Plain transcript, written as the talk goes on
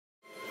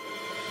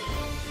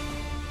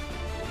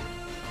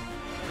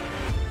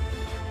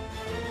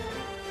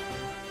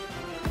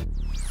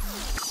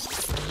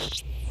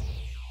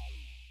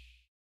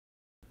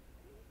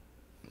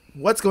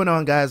What's going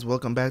on, guys?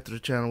 Welcome back to the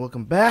channel.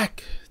 Welcome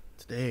back.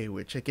 Today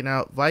we're checking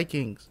out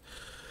Vikings.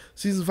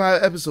 Season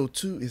 5 episode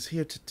 2 is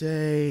here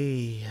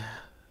today.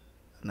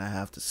 And I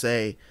have to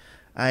say,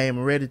 I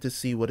am ready to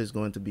see what is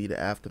going to be the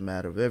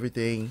aftermath of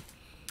everything.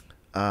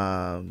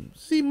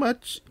 See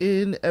much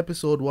in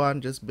episode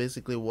 1, just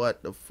basically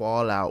what the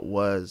fallout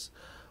was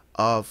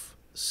of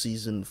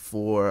season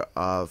 4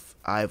 of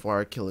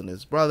Ivar killing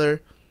his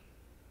brother,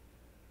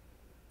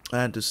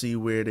 and to see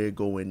where they're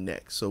going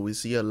next. So we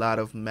see a lot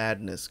of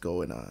madness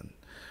going on,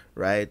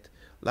 right?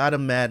 A lot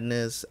of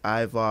madness.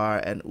 Ivar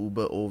and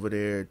Uba over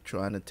there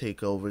trying to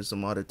take over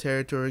some other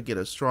territory, get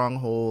a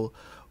stronghold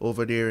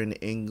over there in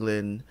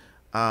England.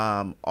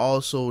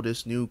 Also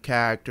this new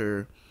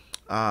character,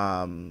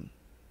 this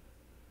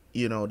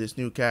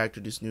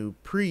new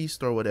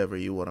priest or whatever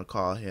you want to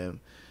call him,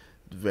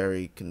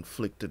 very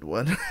conflicted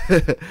one.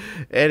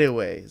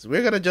 Anyways,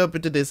 we're gonna jump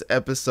into this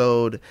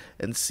episode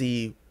and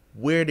see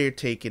where they're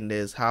taking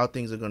this, how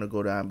things are going to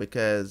go down,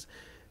 because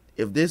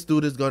if this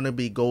dude is going to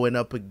be going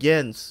up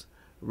against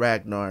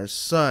Ragnar's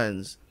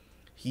sons,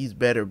 he's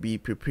better be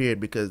prepared,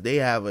 because they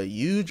have a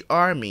huge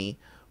army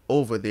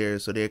over there.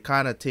 So they're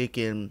kind of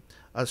taking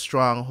a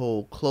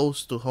stronghold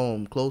close to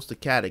home, close to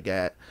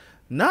Kattegat,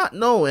 not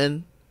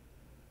knowing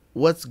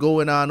what's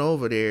going on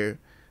over there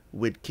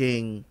with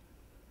King,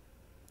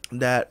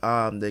 that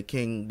the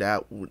king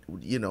that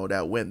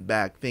that went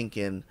back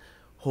thinking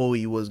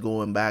he was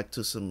going back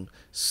to some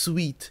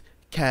sweet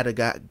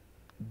Kattegat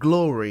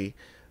glory,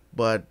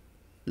 but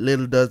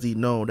little does he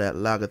know that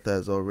Lagertha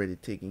is already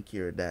taking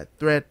care of that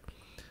threat.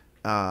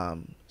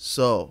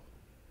 So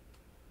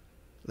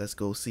let's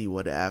go see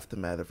what the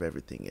aftermath of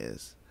everything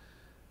is.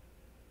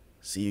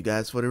 See you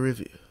guys for the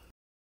review.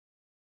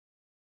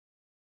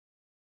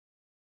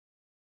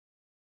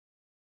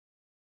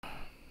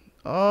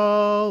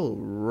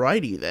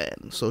 Alrighty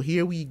then. So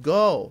here we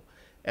go.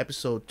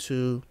 Episode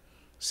 2.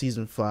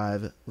 Season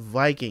 5,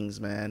 Vikings,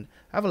 man.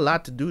 I have a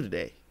lot to do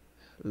today.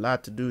 So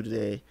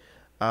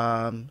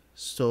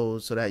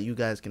that you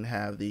guys can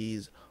have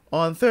these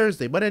on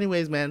Thursday. But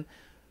anyways, man,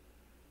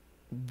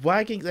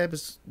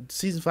 Vikings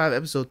Season 5,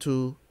 Episode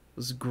 2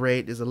 was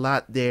great. There's a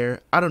lot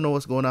there. I don't know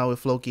what's going on with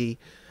Floki.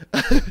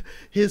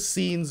 His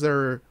scenes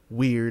are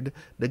weird.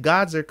 The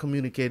gods are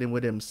communicating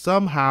with him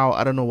somehow.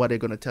 I don't know what they're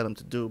going to tell him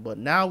to do. But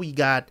now we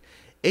got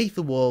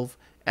Athelwulf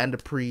and the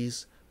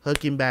priest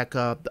hooking back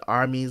up. The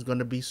army is going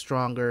to be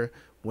stronger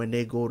when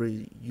they go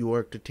to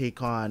York to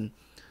take on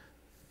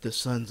the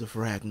sons of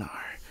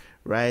Ragnar,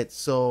 right?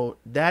 So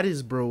that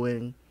is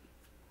brewing.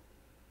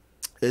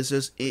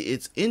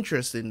 It's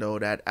interesting though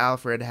that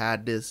Alfred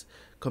had this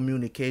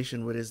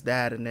communication with his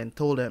dad and then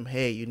told him,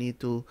 hey, you need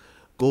to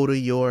go to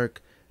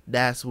York.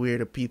 That's where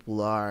the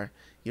people are.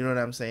 You know what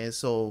I'm saying?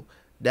 So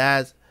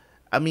at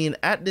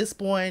this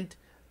point,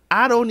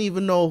 I don't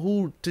even know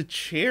who to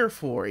cheer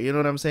for. You know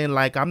what I'm saying?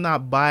 Like, I'm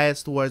not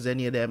biased towards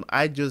any of them.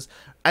 At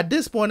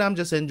this point, I'm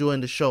just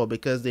enjoying the show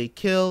because they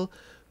kill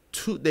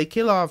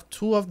off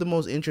two of the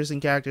most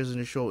interesting characters in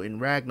the show in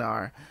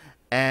Ragnar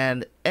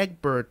and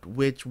Egbert,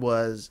 which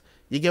was,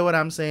 you get what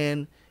I'm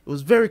saying? It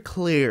was very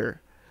clear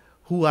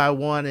who I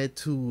wanted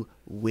to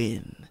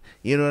win.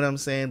 You know what I'm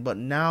saying? But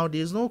now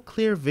there's no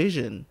clear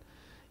vision.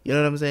 You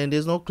know what I'm saying?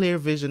 There's no clear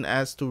vision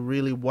as to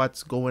really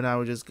what's going on.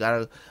 We just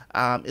gotta,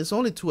 it's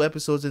only 2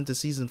 episodes into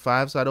season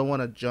 5, so I don't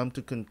want to jump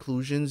to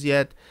conclusions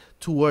yet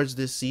towards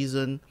this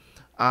season.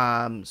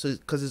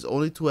 Because it's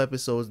only 2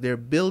 episodes, they're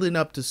building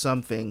up to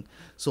something,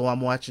 so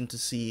I'm watching to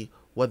see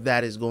what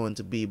that is going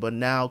to be. But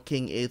now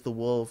King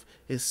Athelwulf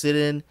is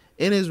sitting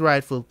in his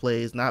rightful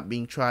place, not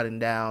being trodden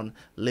down,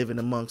 living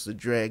amongst the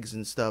dregs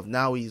and stuff.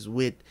 Now he's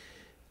with,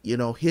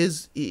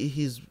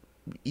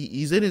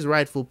 he's in his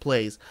rightful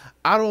place.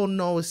 I don't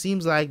know. It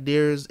seems like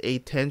there's a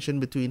tension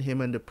between him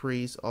and the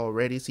priest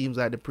already. Seems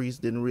like the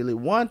priest didn't really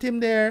want him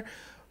there,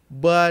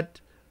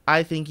 but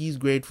I think he's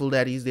grateful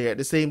that he's there at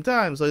the same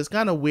time. So it's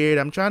kind of weird.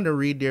 I'm trying to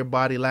read their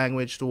body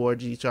language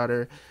towards each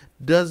other.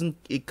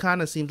 It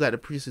kind of seems like the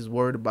priest is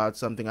worried about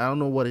something. I don't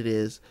know what it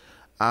is.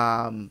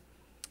 I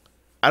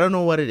don't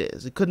know what it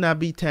is. It could not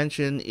be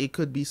tension. It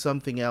could be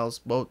something else,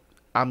 but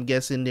I'm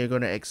guessing they're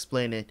going to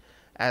explain it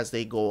as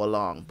they go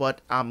along.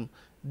 But I'm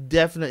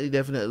definitely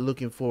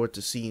looking forward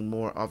to seeing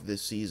more of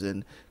this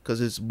season because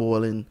it's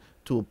boiling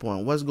to a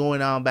point. What's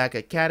going on back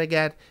at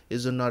Kattegat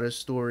is another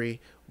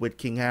story with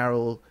King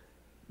Harold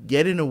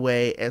getting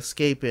away,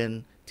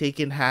 escaping,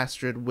 taking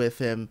Hastrid with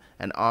him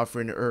and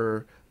offering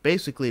her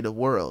basically the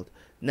world.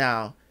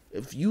 Now,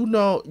 if you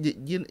know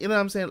what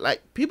I'm saying,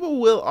 like, people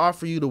will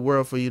offer you the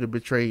world for you to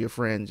betray your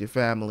friends, your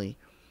family.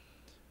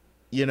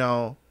 It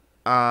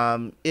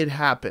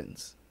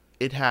happens.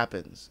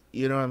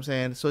 You know what I'm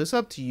saying? So it's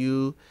up to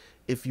you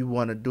if you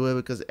want to do it,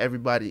 because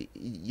everybody,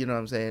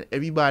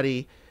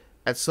 everybody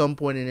at some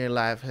point in their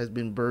life has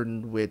been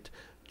burdened with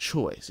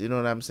choice. You know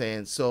what I'm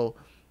saying? So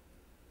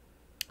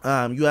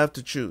you have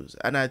to choose,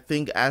 and I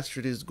think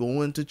Astrid is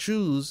going to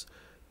choose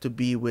to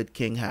be with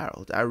King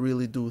Harold. I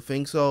really do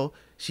think so.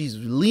 She's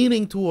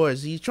leaning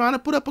towards, he's trying to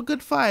put up a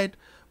good fight,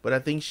 but I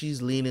think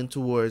she's leaning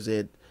towards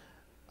it.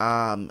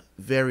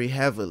 very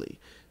heavily.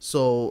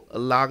 So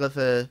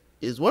Lagatha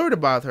is worried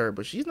about her,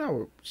 but she's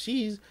not.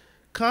 She's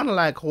kind of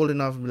like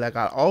holding off and be like,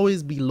 I'll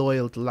always be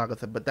loyal to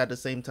Lagatha, but at the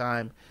same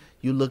time,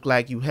 you look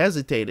like you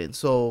hesitated.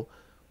 So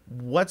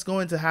what's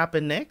going to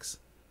happen next?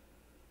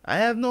 I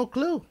have no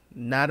clue.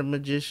 Not a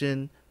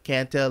magician,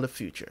 can't tell the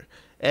future.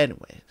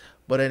 Anyway,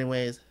 but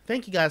anyways,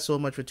 thank you guys so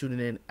much for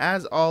tuning in.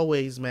 As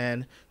always,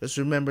 man, just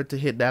remember to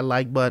hit that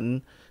like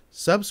button,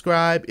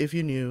 subscribe if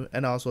you're new,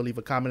 and also leave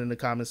a comment in the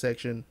comment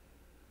section.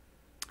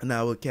 And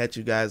I will catch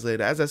you guys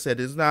later. As I said,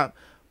 there's not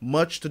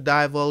much to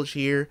divulge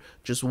here.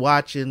 Just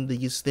watching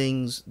these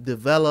things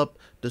develop.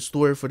 The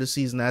story for the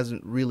season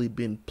hasn't really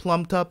been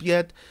plumped up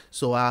yet,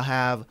 so I'll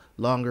have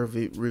longer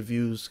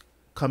reviews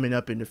coming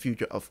up in the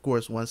future, of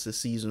course, once the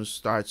season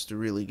starts to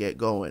really get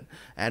going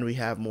and we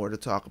have more to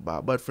talk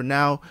about. But for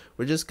now,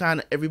 we're just kind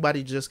of,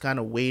 everybody just kind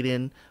of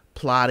waiting,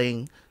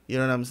 plotting, you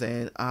know what I'm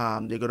saying?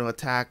 They're going to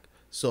attack.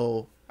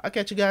 So I'll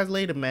catch you guys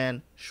later,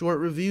 man. Short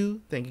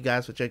review. Thank you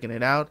guys for checking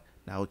it out.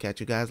 Now we'll catch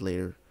you guys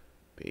later.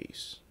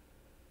 Peace.